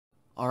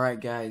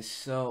Alright guys,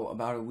 so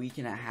about a week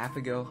and a half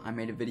ago, I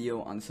made a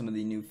video on some of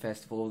the new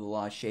Festival of the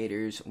Lost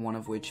shaders, one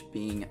of which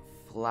being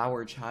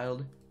Flower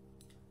Child.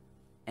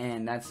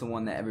 And that's the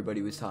one that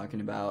everybody was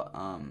talking about.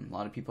 A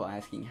lot of people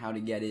asking how to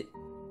get it.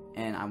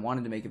 And I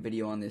wanted to make a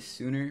video on this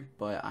sooner,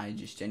 but I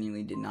just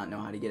genuinely did not know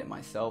how to get it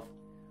myself.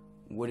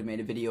 Would have made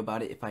a video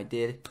about it if I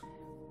did.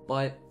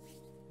 But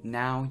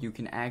now you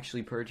can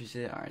actually purchase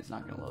it. Alright, it's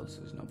not going to load, so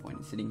there's no point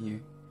in sitting here.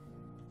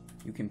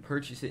 You can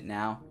purchase it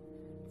now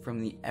from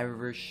the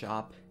Ever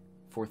shop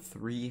for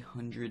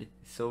 300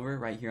 silver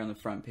right here on the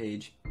front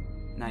page.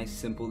 Nice,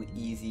 simple,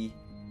 easy.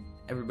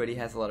 Everybody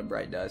has a lot of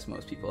bright dust,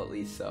 most people at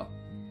least, so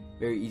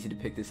very easy to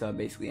pick this up.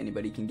 Basically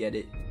anybody can get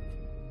it.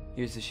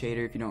 Here's the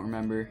shader if you don't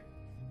remember.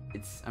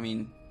 It's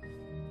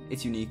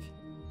unique.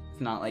 It's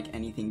not like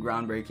anything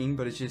groundbreaking,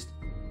 but it's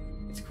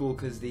cool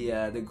because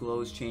the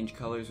glows change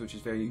colors, which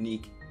is very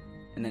unique.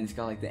 And then it's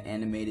got like the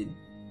animated,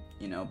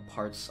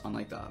 parts on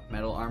like the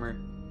metal armor.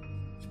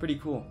 It's pretty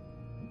cool.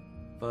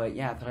 But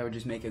yeah, I thought I would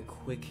just make a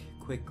quick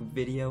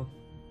video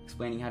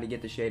explaining how to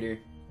get the shader,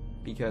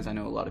 because I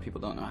know a lot of people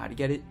don't know how to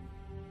get it.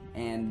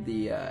 And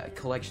the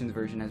collections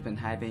version has been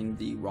having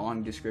the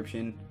wrong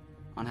description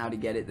on how to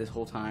get it this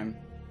whole time.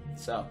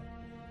 So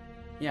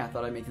yeah, I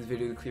thought I'd make this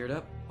video to clear it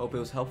up. Hope it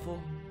was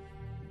helpful.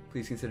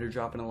 Please consider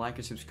dropping a like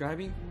or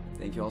subscribing.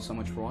 Thank you all so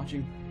much for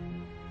watching.